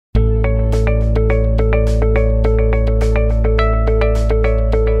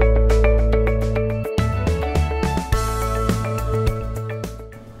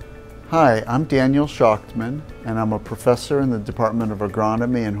Hi, I'm Daniel Schachtman, and I'm a professor in the Department of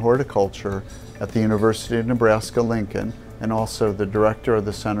Agronomy and Horticulture at the University of Nebraska-Lincoln, and also the director of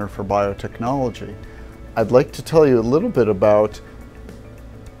the Center for Biotechnology. I'd like to tell you a little bit about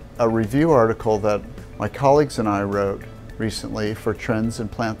a review article that my colleagues and I wrote recently for Trends in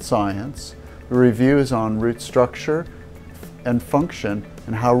Plant Science. The review is on root structure and function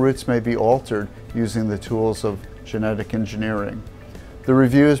and how roots may be altered using the tools of genetic engineering. The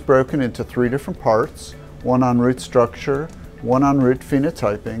review is broken into 3 different parts, one on root structure, one on root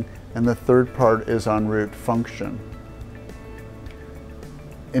phenotyping, and the third part is on root function.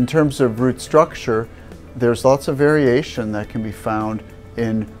 In terms of root structure, there's lots of variation that can be found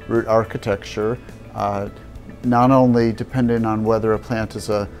in root architecture, not only depending on whether a plant is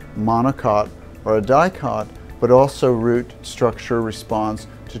a monocot or a dicot, but also root structure responds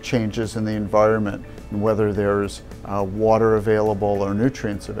to changes in the environment and whether there's water available or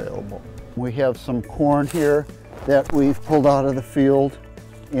nutrients available. We have some corn here that we've pulled out of the field,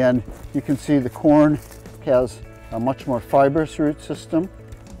 and you can see the corn has a much more fibrous root system,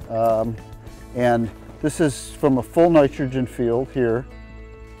 and this is from a full nitrogen field here.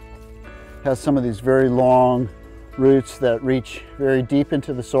 Has some of these very long roots that reach very deep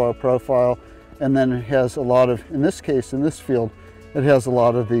into the soil profile, and then it has a lot of, in this case, in this field, it has a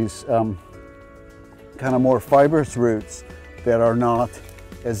lot of these kind of more fibrous roots that are not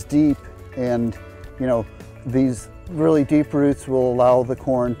as deep, and these really deep roots will allow the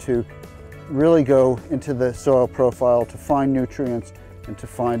corn to really go into the soil profile to find nutrients and to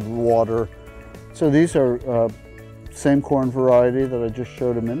find water. So these are same corn variety that I just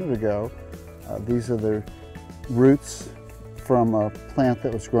showed a minute ago. These are the roots from a plant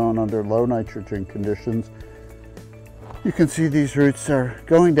that was grown under low nitrogen conditions. You can see these roots are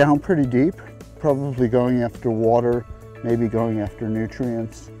going down pretty deep, probably going after water, maybe going after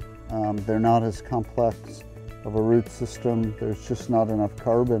nutrients. They're not as complex of a root system. There's just not enough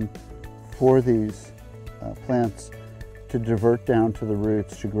carbon for these plants to divert down to the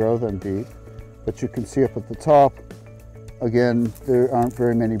roots to grow them deep. But you can see up at the top, again, there aren't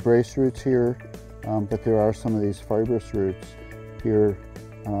very many brace roots here, but there are some of these fibrous roots here,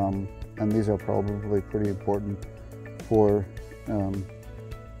 and these are probably pretty important for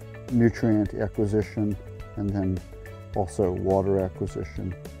nutrient acquisition and then also water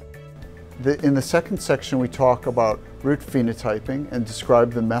acquisition. In the second section, we talk about root phenotyping and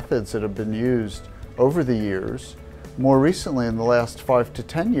describe the methods that have been used over the years. More recently, in the last 5 to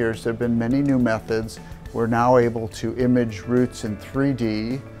 10 years, there have been many new methods. We're now able to image roots in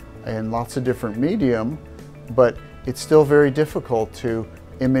 3D in lots of different medium, but it's still very difficult to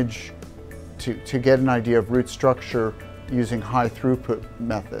image, to get an idea of root structure using high throughput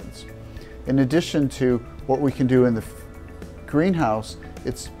methods. In addition to what we can do in the greenhouse,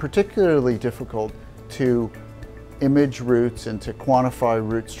 it's particularly difficult to image roots and to quantify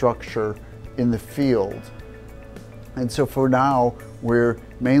root structure in the field. And so for now, we're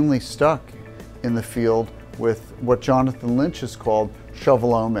mainly stuck in the field with what Jonathan Lynch has called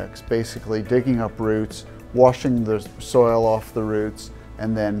shovelomics, basically digging up roots, washing the soil off the roots,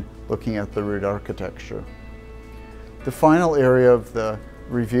 and then looking at the root architecture. The final area of the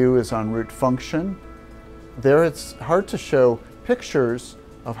review is on root function. There it's hard to show pictures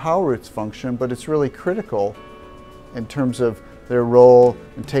of how roots function, but it's really critical in terms of their role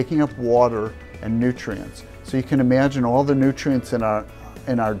in taking up water and nutrients. So you can imagine all the nutrients in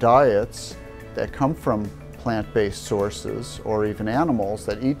our diets that come from plant-based sources, or even animals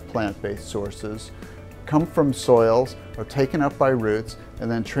that eat plant-based sources, come from soils, are taken up by roots,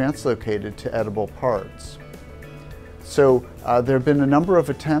 and then translocated to edible parts. So there have been a number of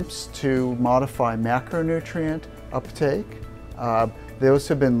attempts to modify macronutrient uptake. Those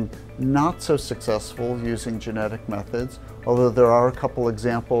have been not so successful using genetic methods, although there are a couple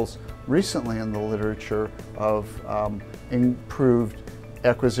examples recently in the literature of improved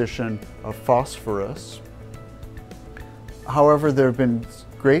acquisition of phosphorus. However, there have been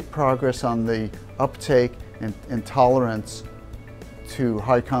great progress on the uptake and tolerance to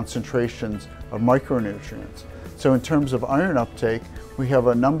high concentrations of micronutrients. So in terms of iron uptake, we have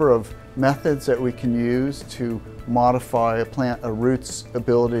a number of methods that we can use to modify a root's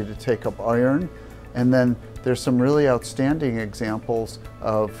ability to take up iron. And then there's some really outstanding examples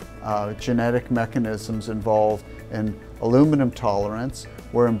of genetic mechanisms involved in aluminum tolerance,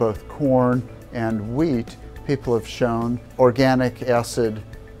 where in both corn and wheat, people have shown organic acid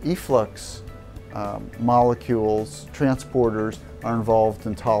efflux molecules, transporters, are involved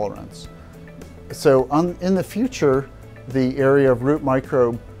in tolerance. So in the future, the area of root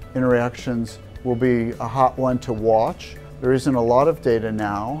microbe interactions will be a hot one to watch, There isn't a lot of data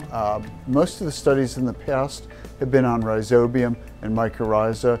now. Most of the studies in the past have been on Rhizobium and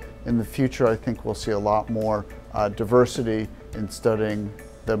Mycorrhiza. In the future, I think we'll see a lot more diversity in studying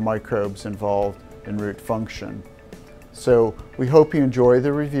the microbes involved in root function. So we hope you enjoy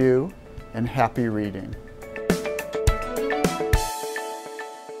the review and happy reading.